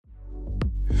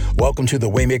Welcome to the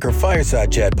Waymaker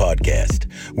Fireside Chat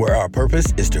podcast, where our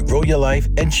purpose is to grow your life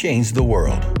and change the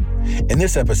world. In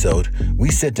this episode,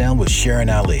 we sit down with Sharon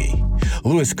Ali.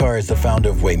 Louis Carr is the founder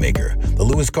of Waymaker, the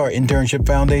Louis Carr Internship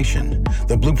Foundation,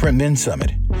 the Blueprint Men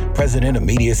Summit, president of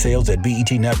media sales at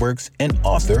BET Networks, and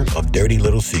author of Dirty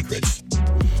Little Secrets.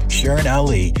 Sharon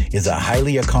Ali is a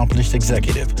highly accomplished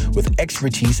executive with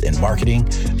expertise in marketing,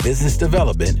 business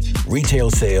development, retail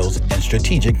sales, and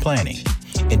strategic planning.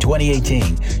 In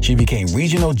 2018, she became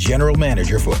Regional General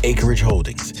Manager for Acreage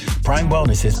Holdings, Prime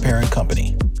Wellness's parent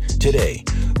company. Today,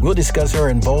 we'll discuss her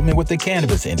involvement with the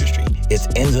cannabis industry, its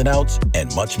ins and outs,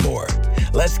 and much more.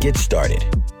 Let's get started.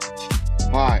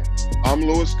 Hi, I'm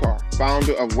Louis Carr,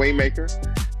 founder of Waymaker,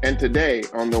 and today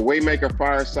on the Waymaker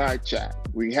Fireside Chat,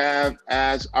 we have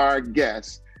as our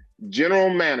guest, General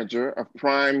Manager of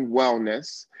Prime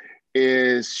Wellness,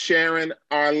 is Sharon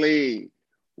Ali.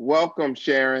 Welcome,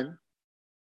 Sharon.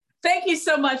 Thank you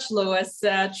so much, Louis.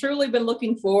 Truly been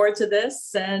looking forward to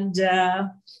this, and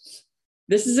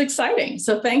this is exciting.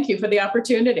 So thank you for the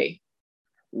opportunity.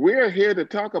 We're here to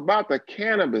talk about the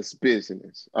cannabis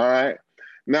business, all right?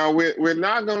 Now, we're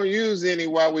not going to use any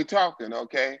while we're talking,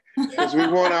 okay? Because we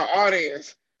want our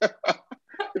audience to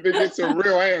get some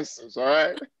real answers, all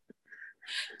right?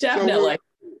 Definitely.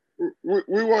 So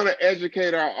we want to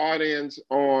educate our audience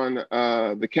on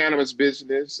the cannabis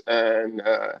business and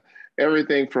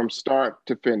everything from start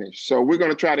to finish. So we're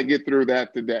going to try to get through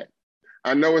that today.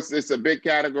 I know it's a big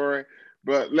category,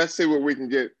 but let's see what we can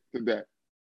get today.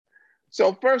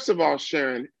 So first of all,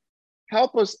 Sharon,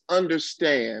 help us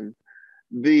understand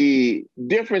the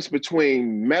difference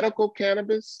between medical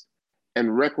cannabis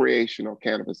and recreational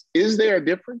cannabis. Is there a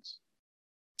difference?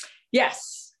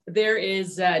 Yes, there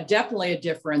is definitely a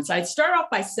difference. I'd start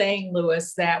off by saying,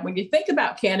 Louis, that when you think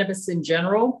about cannabis in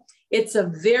general, it's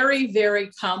a very, very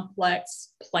complex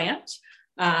plant.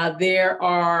 There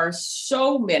are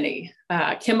so many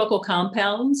chemical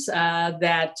compounds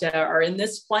that are in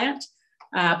this plant,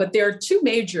 but there are two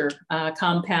major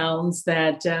compounds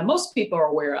that most people are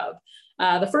aware of.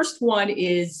 The first one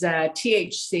is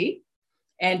THC,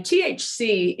 and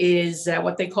THC is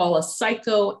what they call a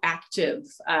psychoactive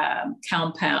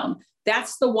compound.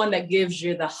 That's the one that gives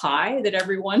you the high that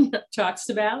everyone talks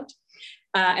about,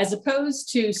 as opposed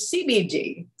to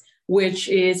CBD, which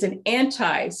is an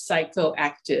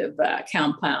anti-psychoactive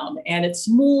compound. And it's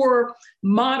more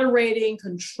moderating,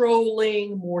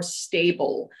 controlling, more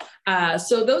stable.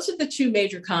 So those are the two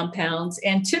major compounds.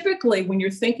 And typically when you're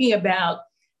thinking about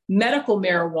medical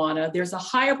marijuana, there's a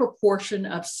higher proportion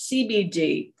of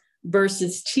CBD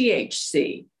versus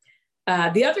THC.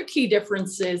 The other key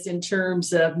differences in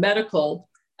terms of medical,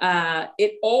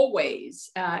 it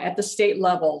always at the state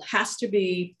level has to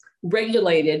be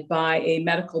regulated by a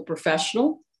medical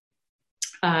professional.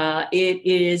 It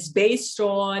is based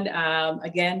on,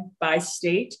 again, by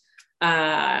state,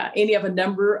 any of a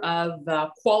number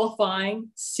of qualifying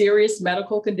serious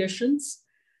medical conditions.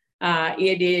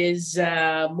 It is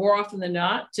more often than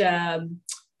not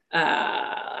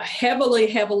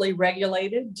heavily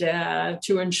regulated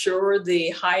to ensure the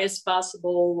highest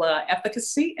possible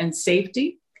efficacy and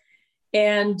safety.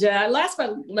 And last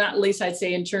but not least, I'd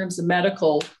say in terms of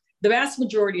medical, the vast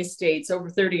majority of states, over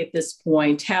 30 at this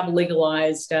point, have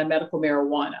legalized medical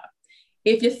marijuana.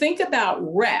 If you think about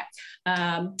rec,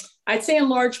 I'd say in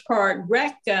large part,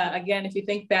 rec, again, if you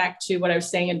think back to what I was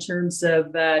saying in terms of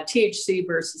THC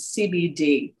versus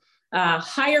CBD,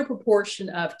 higher proportion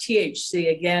of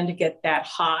THC, again, to get that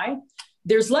high.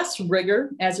 There's less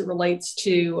rigor as it relates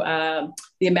to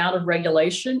the amount of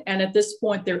regulation. And at this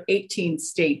point, there are 18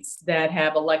 states that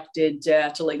have elected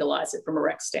to legalize it from a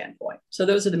rec standpoint. So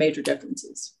those are the major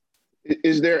differences.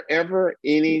 Is there ever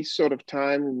any sort of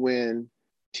time when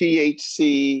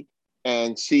THC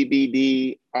and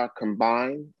CBD are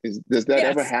combined? Does that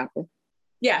ever happen?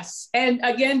 Yes. And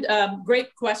again,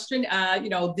 great question.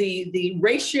 The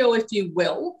ratio, if you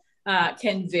will,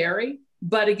 can vary.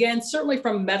 But again, certainly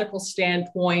from a medical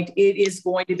standpoint, it is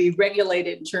going to be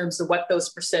regulated in terms of what those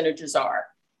percentages are.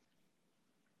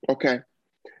 Okay.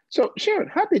 So Sharon,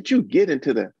 how did you get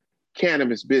into the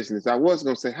cannabis business? I was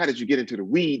going to say, how did you get into the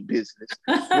weed business?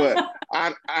 But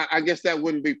I guess that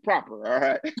wouldn't be proper. All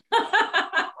right.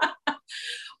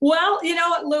 Well, you know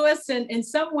what, Louis, in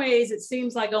some ways, it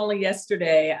seems like only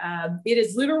yesterday. It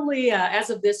is literally,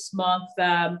 as of this month,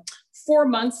 4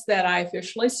 months that I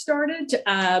officially started.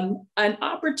 An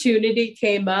opportunity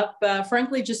came up,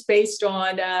 frankly, just based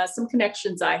on some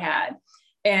connections I had.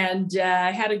 And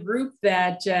I had a group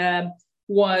that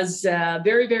was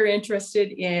very, very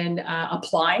interested in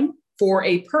applying for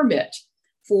a permit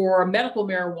for medical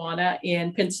marijuana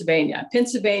in Pennsylvania.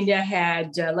 Pennsylvania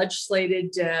had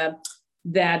legislated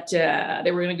that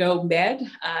they were going to go med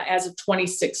as of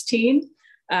 2016.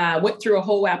 Went through a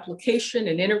whole application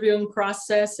and interviewing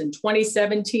process in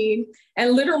 2017,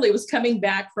 and literally was coming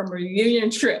back from a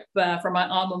reunion trip from my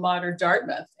alma mater,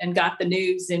 Dartmouth, and got the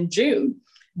news in June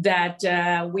that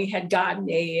we had gotten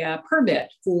a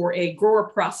permit for a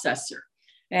grower processor.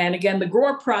 And again, the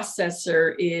grower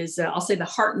processor is, I'll say, the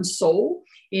heart and soul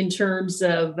in terms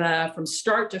of from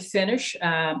start to finish.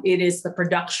 It is the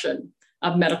production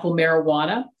of medical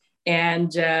marijuana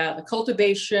and the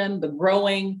cultivation, the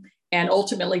growing, and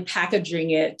ultimately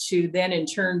packaging it to then in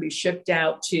turn be shipped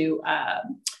out to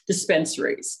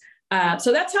dispensaries.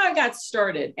 So that's how I got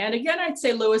started. And again, I'd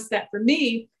say, Louis, that for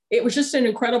me, it was just an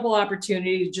incredible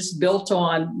opportunity just built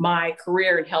on my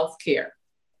career in healthcare.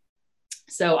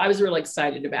 So I was really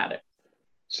excited about it.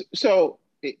 So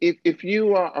if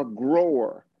you are a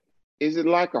grower, is it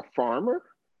like a farmer?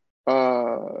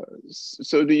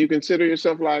 So do you consider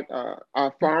yourself like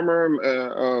a farmer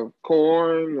of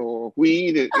corn or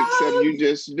wheat, except you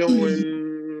just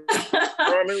doing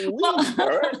farming wheat,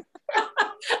 right?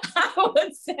 I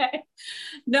would say,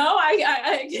 no,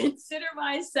 I consider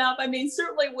myself, I mean,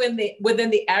 certainly within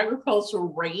the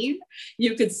agricultural range,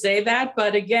 you could say that.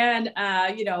 But again,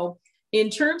 in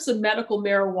terms of medical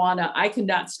marijuana, I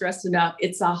cannot stress enough,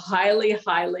 it's a highly,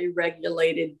 highly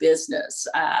regulated business.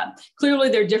 Clearly,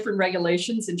 there are different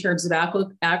regulations in terms of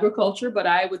agriculture, but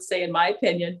I would say, in my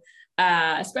opinion,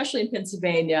 especially in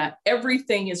Pennsylvania,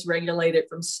 everything is regulated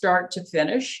from start to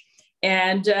finish.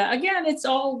 And again, it's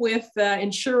all with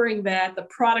ensuring that the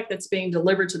product that's being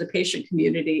delivered to the patient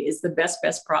community is the best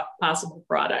possible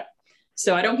product.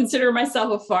 So I don't consider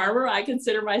myself a farmer. I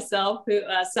consider myself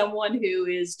someone who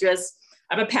is just,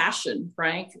 I have a passion,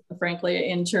 frankly,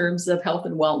 in terms of health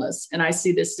and wellness. And I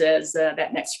see this as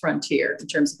that next frontier in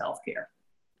terms of healthcare.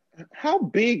 How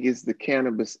big is the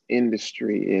cannabis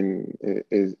industry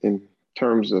in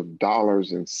terms of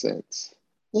dollars and cents?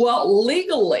 Well,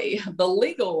 legally, the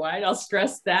legal, right? I'll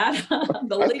stress that.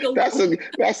 The legal. That's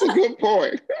a good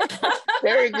point.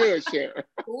 Very good, Sharon.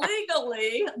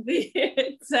 Legally,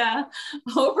 it's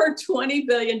over $20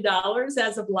 billion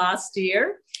as of last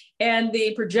year. And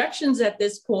the projections at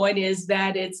this point is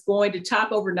that it's going to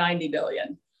top over 90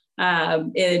 billion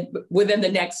within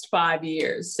the next 5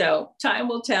 years. So time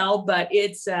will tell, but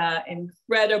it's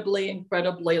incredibly,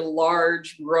 incredibly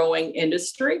large growing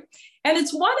industry. And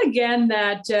it's one, again,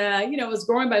 that, is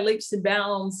growing by leaps and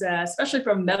bounds, especially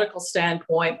from a medical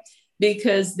standpoint,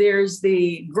 because there's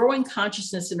the growing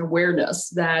consciousness and awareness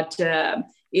that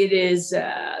it is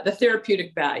the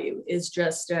therapeutic value is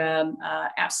just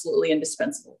absolutely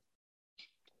indispensable.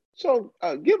 So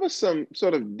give us some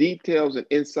sort of details and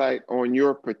insight on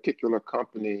your particular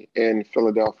company in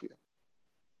Philadelphia.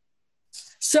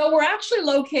 So we're actually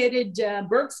located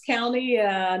Berks County,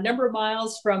 a number of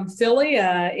miles from Philly,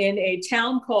 in a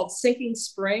town called Sinking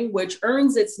Spring, which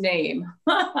earns its name.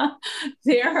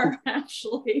 There are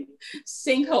actually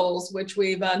sinkholes, which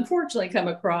we've unfortunately come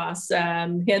across,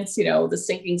 hence, the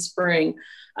Sinking Spring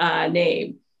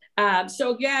name. So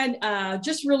again,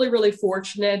 just really, really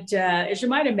fortunate. As you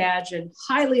might imagine,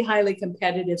 highly, highly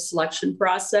competitive selection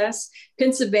process.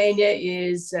 Pennsylvania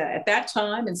is at that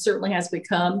time, and certainly has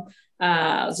become,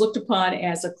 was looked upon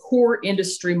as a core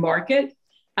industry market.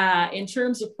 In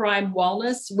terms of Prime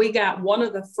Wellness, we got one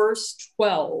of the first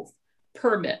 12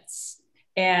 permits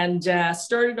and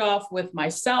started off with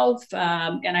myself,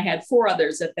 and I had 4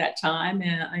 others at that time,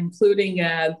 including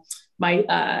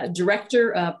my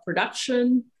director of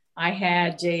production. I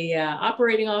had a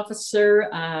operating officer,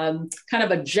 kind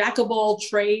of a jack of all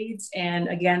trades, and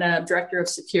again, a director of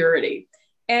security.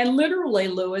 And literally,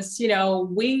 Louis,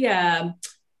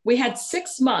 we had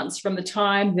 6 months from the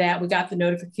time that we got the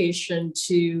notification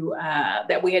to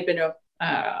that we had been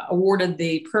awarded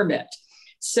the permit.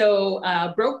 So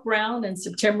broke ground in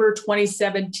September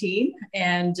 2017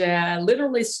 and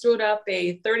literally stood up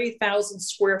a 30,000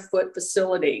 square foot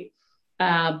facility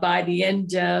by the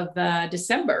end of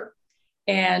December.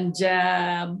 And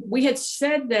we had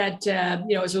said that,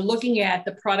 as we're looking at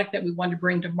the product that we wanted to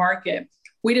bring to market,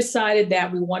 we decided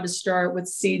that we wanted to start with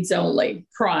seeds only,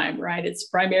 prime, right? It's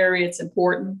primary, it's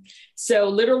important. So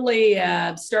literally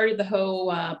started the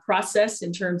whole process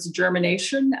in terms of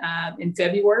germination in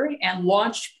February and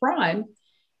launched Prime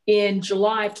in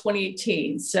July of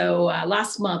 2018. So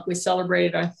last month, we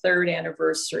celebrated our 3rd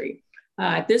anniversary.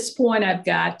 At this point, I've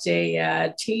got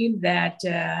a team that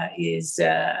is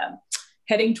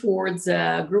heading towards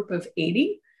a group of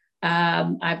 80.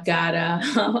 I've got,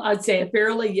 I'd say, a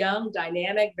fairly young,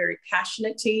 dynamic, very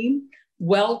passionate team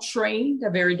well-trained, a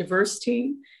very diverse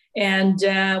team. And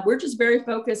we're just very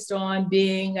focused on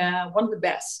being one of the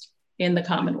best in the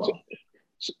Commonwealth.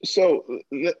 So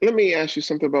let me ask you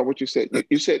something about what you said.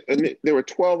 You said there were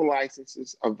 12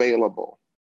 licenses available.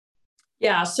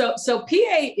 Yeah, so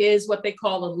PA is what they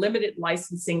call a limited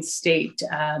licensing state,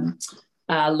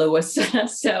 Louis.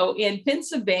 So in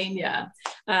Pennsylvania,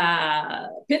 by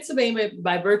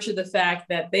virtue of the fact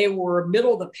that they were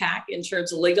middle of the pack in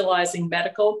terms of legalizing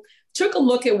medical, took a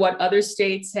look at what other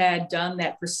states had done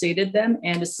that preceded them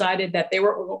and decided that they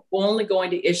were only going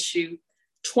to issue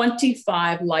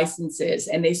 25 licenses,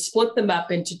 and they split them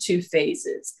up into 2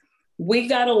 phases. We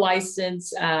got a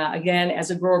license, again,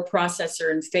 as a grower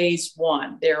processor in phase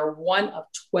 1. There are 1 of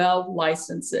 12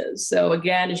 licenses. So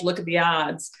again, as you look at the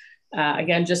odds,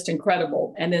 again, just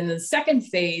incredible. And then in the second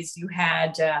phase, you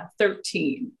had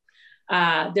 13.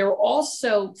 There were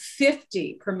also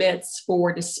 50 permits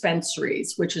for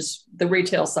dispensaries, which is the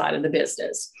retail side of the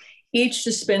business. Each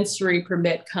dispensary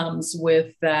permit comes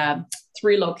with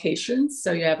 3 locations.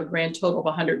 So you have a grand total of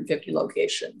 150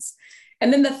 locations.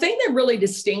 And then the thing that really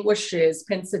distinguishes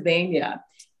Pennsylvania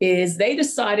is they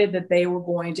decided that they were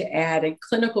going to add a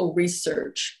clinical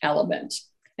research element.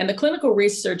 And the clinical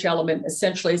research element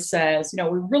essentially says, we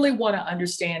really want to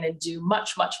understand and do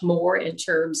much, much more in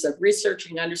terms of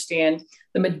researching, understand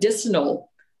the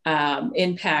medicinal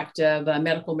impact of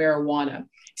medical marijuana.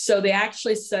 So they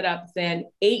actually set up then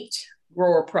 8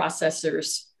 grower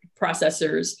processors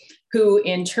who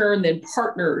in turn then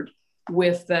partnered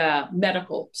with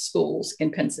medical schools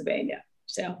in Pennsylvania.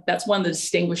 So that's one of the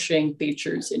distinguishing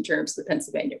features in terms of the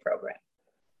Pennsylvania program.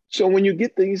 So when you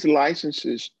get these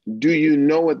licenses, do you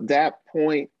know at that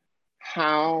point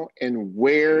how and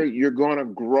where you're going to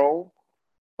grow?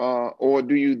 Or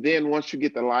do you then, once you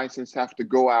get the license, have to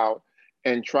go out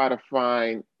and try to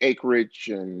find acreage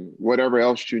and whatever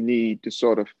else you need to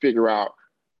sort of figure out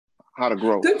how to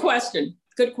grow? Good question.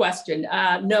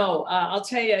 No, I'll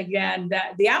tell you again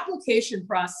that the application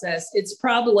process, it's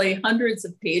probably hundreds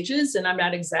of pages, and I'm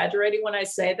not exaggerating when I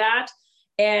say that.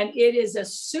 And it is a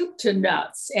soup to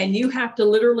nuts. And you have to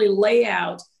literally lay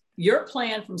out your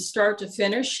plan from start to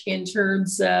finish in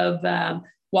terms of,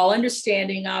 while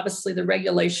understanding, obviously, the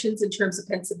regulations in terms of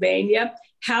Pennsylvania,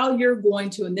 how you're going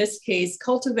to, in this case,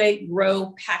 cultivate,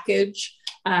 grow, package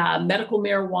medical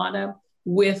marijuana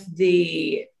with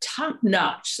the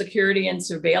top-notch security and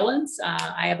surveillance.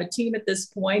 I have a team at this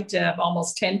point of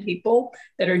almost 10 people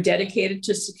that are dedicated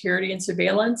to security and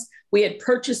surveillance. We had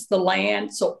purchased the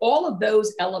land. So all of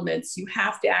those elements you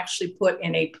have to actually put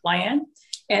in a plan.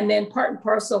 And then part and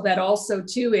parcel of that also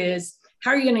too is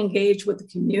how are you going to engage with the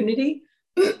community?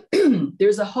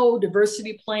 There's a whole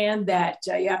diversity plan that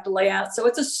you have to lay out. So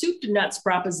it's a soup to nuts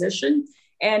proposition.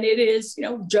 And it is,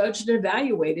 judged and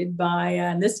evaluated by,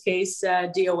 in this case,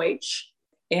 DOH.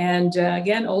 And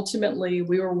again, ultimately,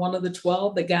 we were one of the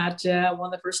 12 that got one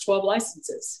of the first 12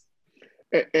 licenses.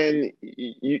 And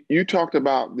you talked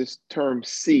about this term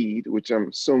seed, which I'm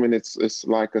assuming it's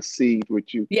like a seed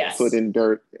which you put in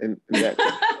dirt and that.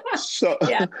 So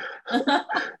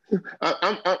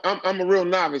I'm a real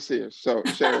novice here. So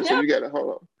Sharon, so you got to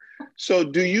hold on. So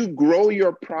do you grow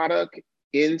your product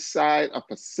inside a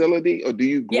facility, or do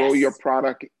you grow your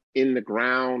product in the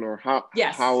ground, or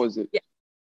how is it?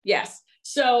 Yes.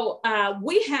 So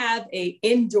we have an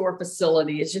indoor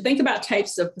facility. As you think about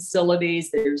types of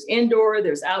facilities, there's indoor,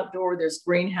 there's outdoor, there's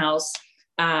greenhouse.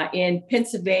 In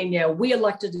Pennsylvania, we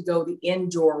elected to go the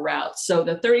indoor route. So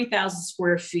the 30,000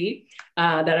 square feet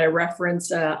that I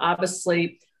reference,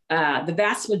 obviously, the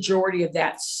vast majority of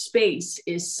that space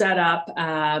is set up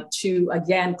to,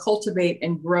 again, cultivate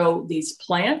and grow these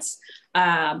plants.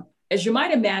 As you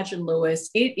might imagine, Louis,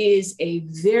 it is a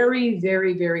very,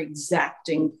 very, very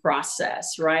exacting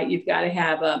process, right? You've got to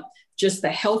have just the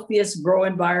healthiest grow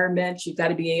environment. You've got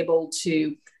to be able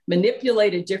to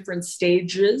manipulate at different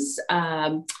stages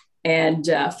and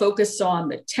focus on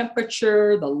the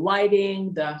temperature, the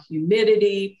lighting, the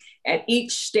humidity at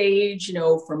each stage,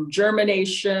 from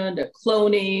germination to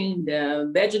cloning, to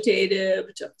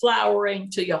vegetative, to flowering,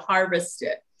 till you harvest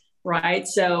it, right?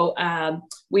 So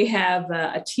we have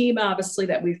a team, obviously,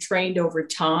 that we've trained over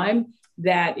time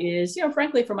that is,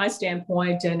 frankly, from my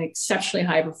standpoint, an exceptionally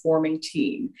high-performing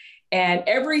team. And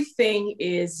everything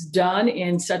is done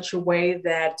in such a way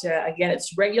that, again,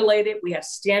 it's regulated. We have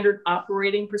standard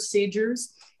operating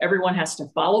procedures. Everyone has to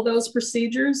follow those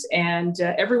procedures, and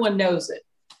everyone knows it.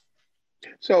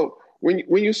 So when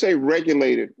you say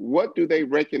regulated, what do they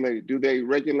regulate? Do they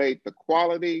regulate the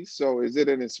quality? So is it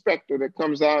an inspector that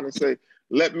comes out and say,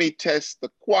 let me test the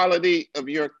quality of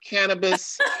your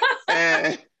cannabis?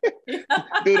 And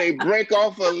do they break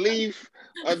off a leaf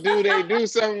or do they do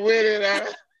something with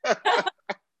it?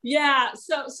 Yeah.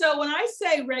 So when I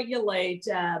say regulate,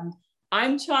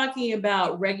 I'm talking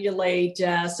about regulate.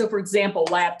 So for example,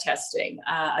 lab testing.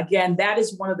 Again, that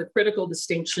is one of the critical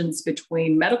distinctions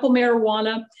between medical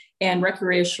marijuana and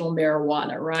recreational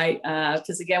marijuana, right?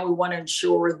 Because again, we want to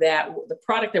ensure that the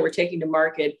product that we're taking to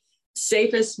market,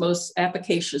 safest, most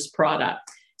efficacious product.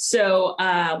 So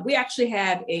we actually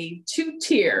have a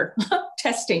 2-tier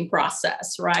testing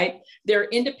process, right? There are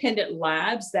independent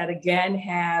labs that again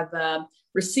have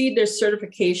received their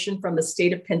certification from the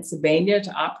state of Pennsylvania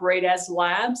to operate as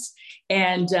labs.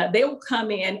 And they will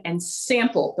come in and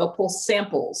sample, they'll pull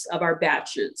samples of our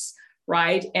batches,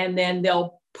 right? And then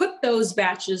they'll put those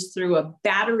batches through a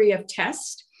battery of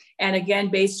tests. And again,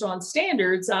 based on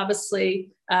standards,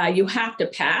 obviously, you have to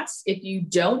pass. If you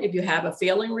don't, if you have a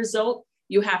failing result,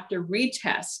 you have to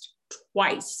retest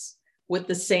twice with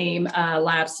the same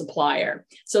lab supplier.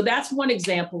 So that's one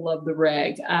example of the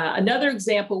reg. Another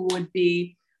example would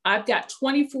be, I've got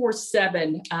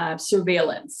 24/7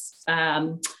 surveillance,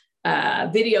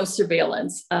 video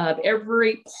surveillance of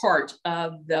every part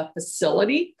of the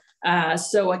facility.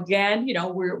 So again,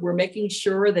 we're making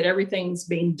sure that everything's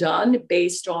being done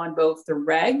based on both the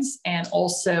regs and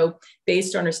also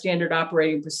based on our standard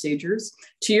operating procedures.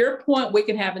 To your point, we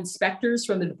can have inspectors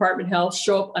from the Department of Health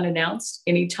show up unannounced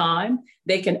anytime.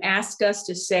 They can ask us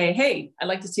to say, hey, I'd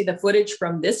like to see the footage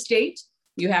from this date.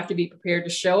 You have to be prepared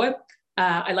to show it.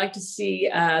 I'd like to see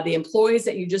the employees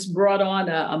that you just brought on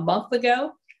a month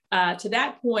ago. To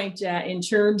that point, in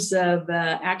terms of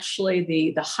actually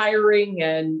the hiring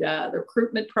and the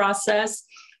recruitment process,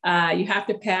 you have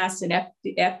to pass an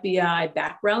FBI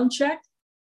background check.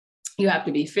 You have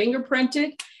to be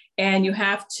fingerprinted, and you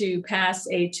have to pass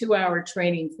a 2-hour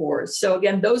training course. So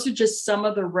again, those are just some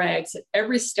of the regs at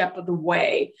every step of the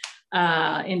way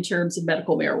in terms of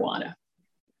medical marijuana.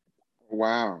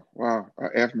 Wow.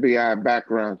 FBI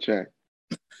background check.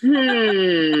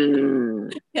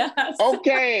 Yes.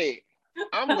 Okay.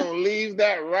 I'm going to leave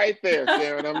that right there,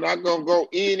 Sharon. I'm not going to go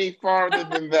any farther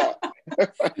than that.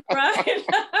 Right.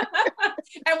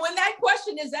 And when that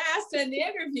question is asked in the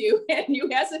interview and you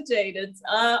hesitate, it's,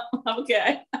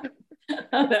 okay.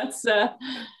 That's,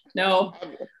 no,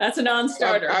 that's a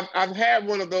non-starter. I've had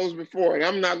one of those before, and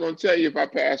I'm not going to tell you if I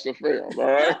passed or failed, all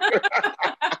right?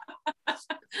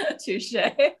 Touche.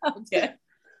 Okay.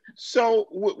 So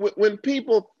when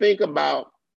people think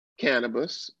about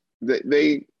cannabis,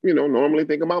 they normally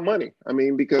think about money. I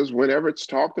mean, because whenever it's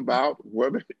talked about,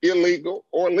 whether illegal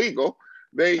or legal,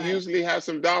 they usually have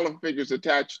some dollar figures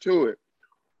attached to it.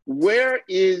 Where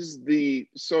is the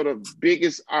sort of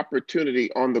biggest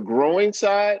opportunity, on the growing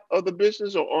side of the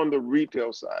business or on the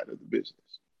retail side of the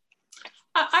business?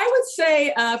 I would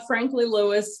say, frankly,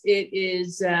 Louis,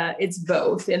 it's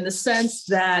both, in the sense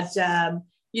that,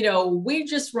 we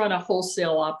just run a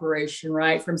wholesale operation,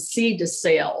 right? From seed to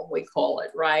sale, we call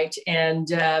it, right? And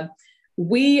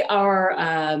we are,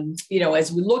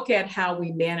 as we look at how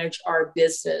we manage our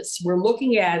business, we're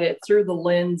looking at it through the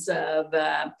lens of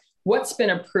what's been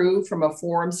approved from a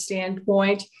form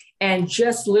standpoint, and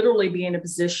just literally be in a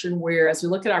position where, as we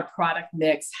look at our product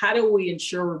mix, how do we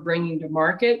ensure we're bringing to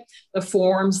market the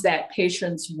forms that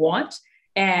patients want?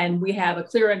 And we have a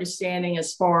clear understanding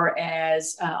as far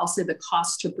as, I'll say, the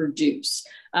cost to produce.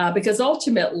 Because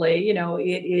ultimately,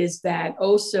 it is that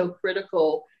so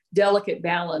critical, delicate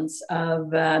balance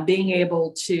of being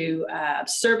able to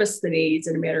service the needs,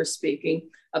 in a manner of speaking,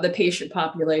 of the patient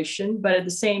population, but at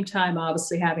the same time,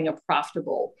 obviously having a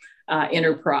profitable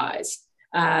enterprise.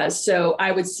 So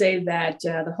I would say that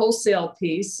the wholesale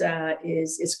piece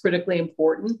is critically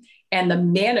important, and the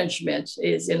management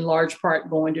is in large part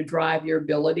going to drive your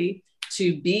ability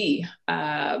to be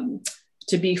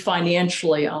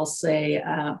financially, I'll say,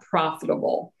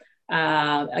 profitable.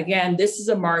 Again, this is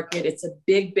a market. It's a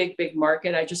big, big, big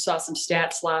market. I just saw some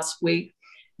stats last week.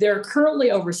 There are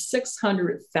currently over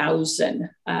 600,000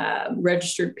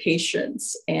 registered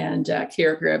patients and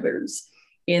caregivers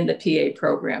in the PA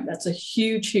program. That's a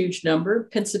huge, huge number.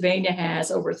 Pennsylvania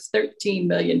has over 13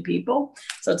 million people,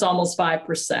 so it's almost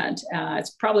 5%.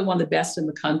 It's probably one of the best in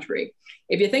the country.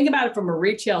 If you think about it from a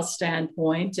retail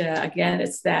standpoint, again,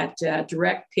 it's that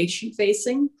direct patient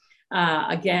facing.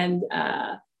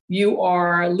 You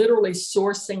are literally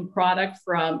sourcing product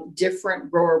from different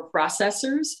grower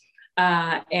processors,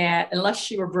 and unless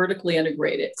you are vertically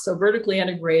integrated. So vertically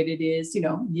integrated is,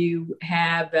 you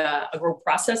have a grow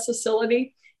process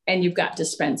facility and you've got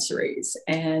dispensaries.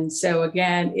 And so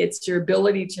again, it's your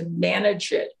ability to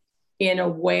manage it in a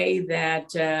way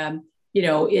that,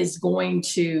 is going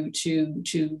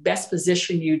to best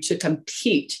position you to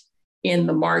compete in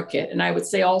the market. And I would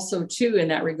say also too, in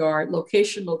that regard,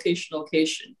 location, location,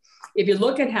 location. If you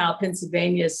look at how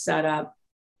Pennsylvania is set up,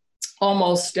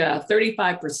 almost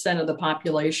 35% of the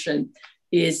population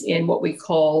is in what we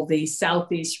call the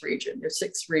Southeast region. There's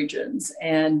 6 regions,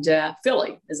 and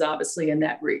Philly is obviously in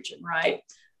that region, right?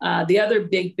 The other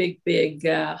big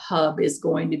hub is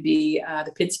going to be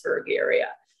the Pittsburgh area.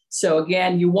 So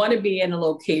again, you want to be in a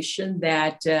location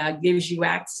that gives you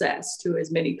access to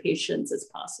as many patients as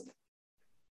possible.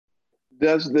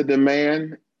 Does the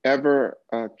demand ever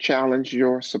challenge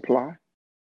your supply?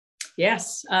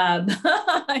 Yes,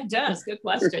 it does. Good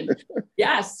question.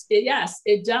 Yes,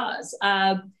 it does.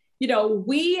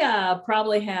 We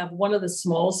probably have one of the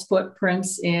smallest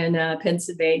footprints in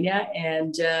Pennsylvania,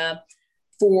 and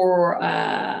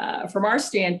from our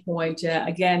standpoint,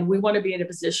 again, we want to be in a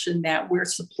position that we're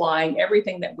supplying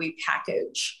everything that we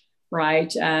package,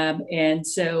 right? And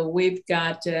so we've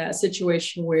got a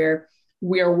situation where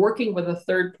we are working with a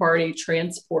third-party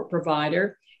transport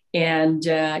provider. And,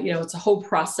 it's a whole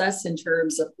process in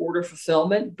terms of order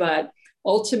fulfillment. But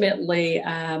ultimately,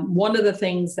 one of the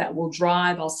things that will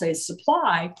drive, I'll say,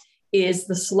 supply is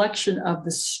the selection of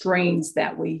the strains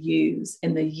that we use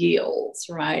and the yields,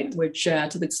 right? Which to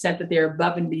the extent that they're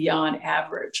above and beyond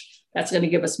average, that's going to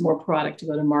give us more product to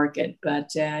go to market.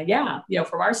 But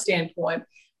from our standpoint,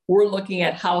 we're looking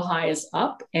at how high is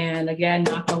up. And again,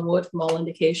 knock on wood, from all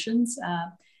indications,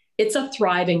 it's a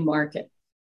thriving market.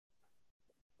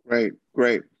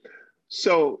 Great.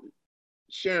 So,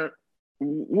 Sharon,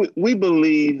 we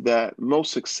believe that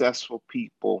most successful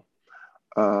people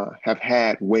have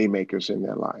had waymakers in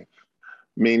their life,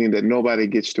 meaning that nobody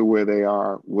gets to where they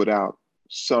are without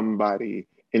somebody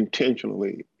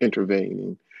intentionally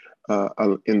intervening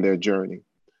in their journey.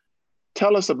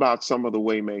 Tell us about some of the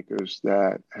waymakers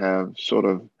that have sort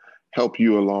of helped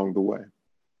you along the way.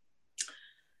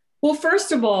 Well,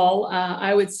 first of all,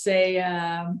 I would say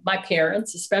my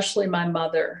parents, especially my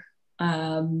mother.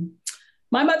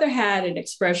 My mother had an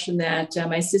expression that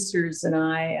my sisters and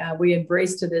I, we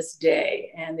embrace to this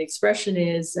day. And the expression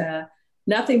is,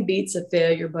 nothing beats a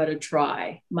failure but a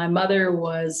try. My mother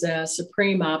was a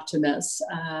supreme optimist.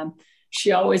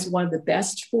 She always wanted the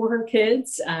best for her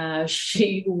kids.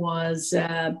 She was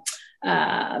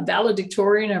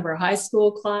valedictorian of her high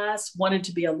school class, wanted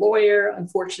to be a lawyer,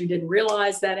 unfortunately didn't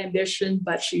realize that ambition,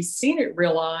 but she's seen it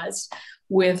realized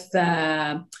with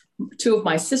 2 of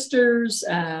my sisters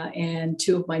and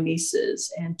 2 of my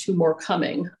nieces, and 2 more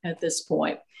coming at this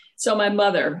point. So my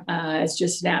mother is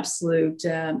just an absolute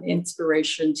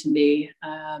inspiration to me.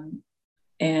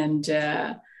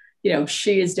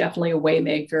 She is definitely a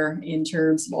waymaker in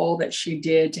terms of all that she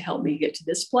did to help me get to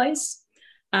this place.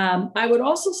 I would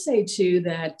also say, too,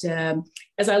 that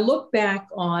as I look back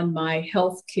on my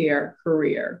healthcare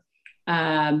career,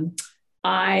 there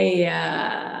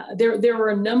were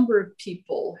a number of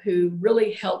people who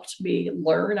really helped me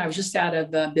learn. I was just out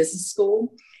of business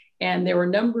school, and there were a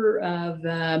number of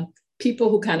people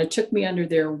who kind of took me under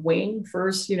their wing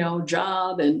first,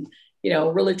 job, and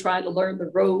really trying to learn the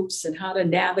ropes and how to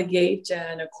navigate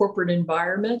in a corporate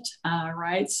environment,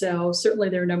 right? So certainly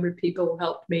there are a number of people who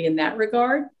helped me in that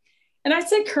regard. And I'd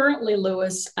say currently,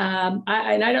 Louis, and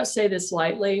I don't say this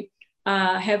lightly,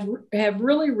 have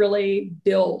really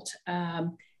built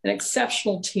an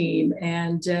exceptional team.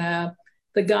 And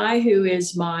the guy who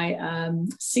is my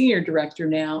senior director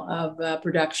now of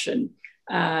production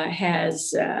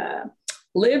has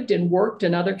lived and worked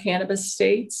in other cannabis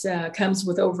states, comes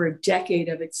with over a decade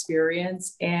of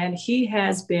experience, and he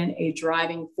has been a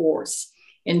driving force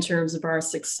in terms of our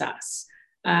success.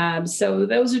 So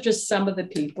those are just some of the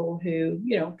people who,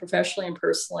 professionally and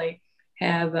personally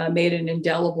have made an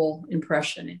indelible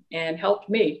impression and helped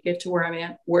me get to where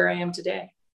I am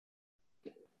today.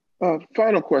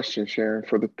 Final question, Sharon,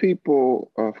 for the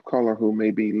people of color who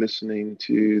may be listening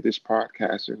to this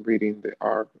podcast and reading the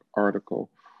article,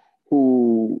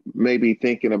 who may be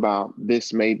thinking about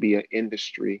this may be an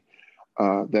industry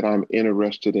that I'm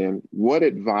interested in, what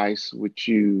advice would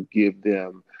you give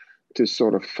them to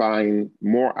sort of find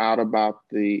more out about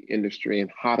the industry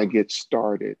and how to get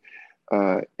started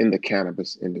in the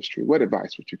cannabis industry? What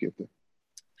advice would you give them?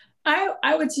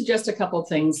 I would suggest a couple of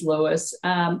things, Louis.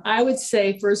 I would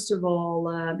say, first of all,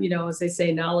 as they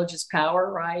say, knowledge is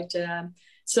power, right?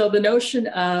 So the notion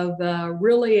of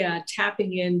really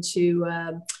tapping into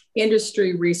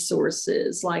industry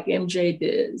resources like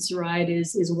MJBiz, right,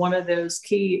 is one of those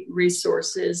key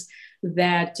resources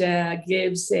that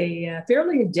gives a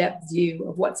fairly in-depth view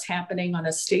of what's happening on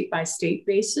a state-by-state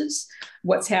basis,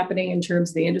 what's happening in terms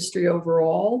of the industry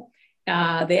overall.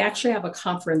 They actually have a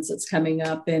conference that's coming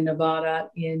up in Nevada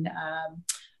in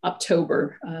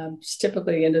October. It's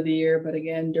typically the end of the year, but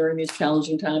again, during these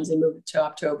challenging times, they move it to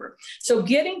October. So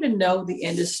getting to know the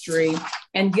industry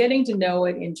and getting to know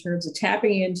it in terms of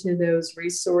tapping into those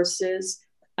resources,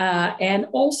 and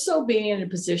also being in a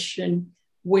position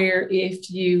where if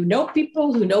you know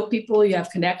people who know people, you have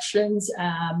connections,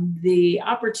 the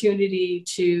opportunity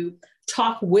to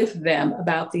talk with them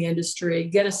about the industry,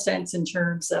 get a sense in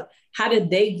terms of how did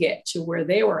they get to where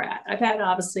they were at. I've had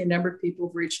obviously a number of people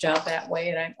who've reached out that way,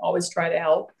 and I always try to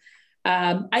help.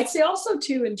 I'd say also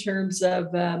too, in terms of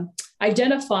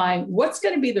identifying what's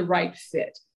going to be the right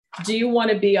fit. Do you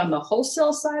want to be on the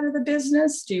wholesale side of the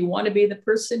business? Do you want to be the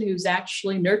person who's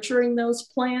actually nurturing those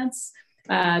plants?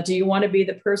 Do you want to be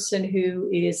the person who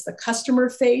is the customer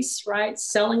face, right?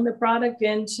 Selling the product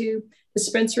into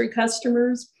dispensary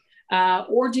customers?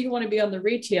 Or do you want to be on the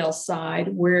retail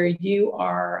side where you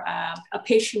are a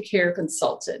patient care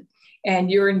consultant and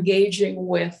you're engaging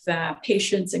with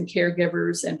patients and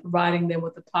caregivers and providing them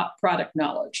with the product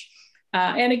knowledge?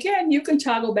 And again, you can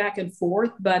toggle back and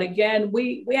forth. But again,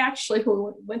 we actually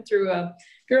went through a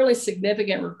fairly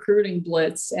significant recruiting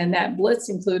blitz. And that blitz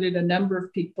included a number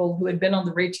of people who had been on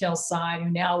the retail side who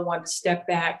now want to step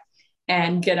back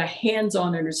and get a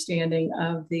hands-on understanding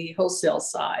of the wholesale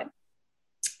side.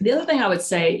 The other thing I would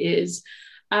say is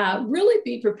really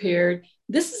be prepared.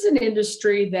 This is an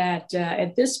industry that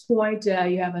at this point,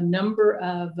 you have a number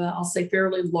of, I'll say,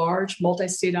 fairly large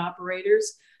multi-state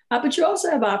operators, but you also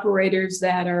have operators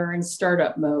that are in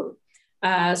startup mode.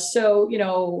 So,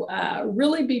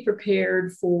 really be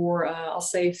prepared for, I'll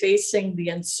say, facing the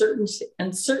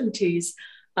uncertainties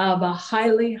of a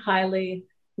highly, highly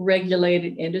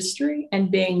regulated industry and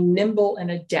being nimble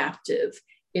and adaptive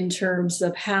in terms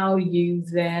of how you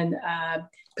then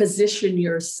position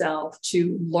yourself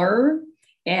to learn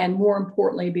and, more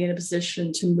importantly, be in a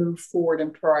position to move forward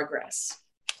and progress.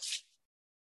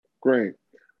 Great.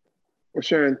 Well,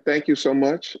 Sharon, thank you so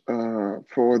much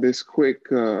for this quick,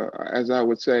 as I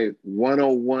would say,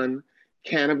 101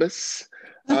 cannabis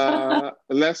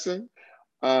lesson.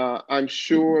 I'm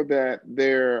sure that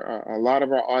a lot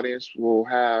of our audience will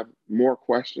have more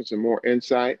questions and more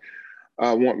insight,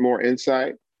 want more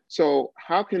insight. So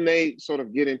how can they sort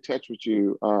of get in touch with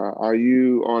you? Are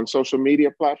you on social media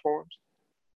platforms?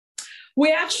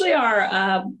 We actually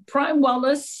are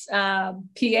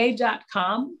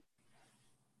primewellnesspa.com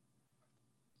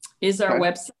is our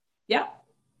website. Yeah.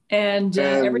 And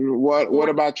what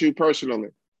about you personally?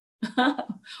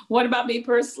 What about me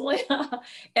personally?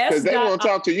 Because they won't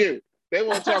talk to you. They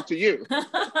won't talk to you.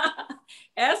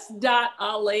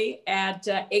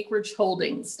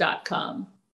 s.ali@acreageholdings.com.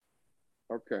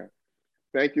 Okay.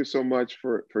 Thank you so much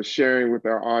for sharing with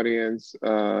our audience.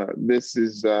 This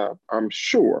is, I'm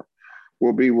sure,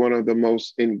 will be one of the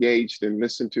most engaged and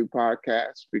listened to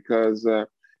podcasts because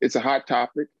it's a hot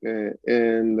topic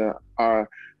in our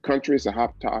country. It's a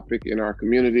hot topic in our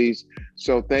communities.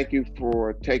 So thank you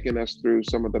for taking us through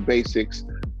some of the basics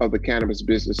of the cannabis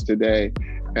business today.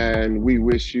 And we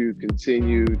wish you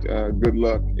continued good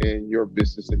luck in your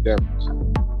business endeavors.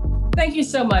 Thank you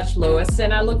so much, Louis,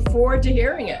 and I look forward to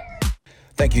hearing it.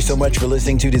 Thank you so much for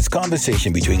listening to this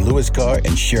conversation between Louis Carr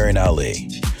and Sharon Ali.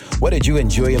 What did you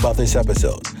enjoy about this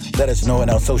episode? Let us know on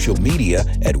our social media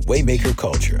at Waymaker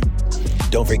Culture.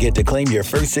 Don't forget to claim your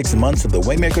first 6 months of the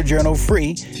Waymaker Journal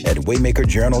free at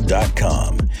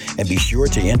waymakerjournal.com. And be sure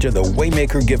to enter the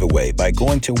Waymaker giveaway by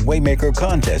going to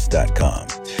waymakercontest.com.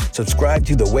 Subscribe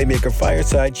to the Waymaker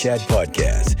Fireside Chat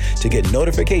podcast to get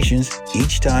notifications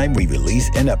each time we release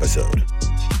an episode.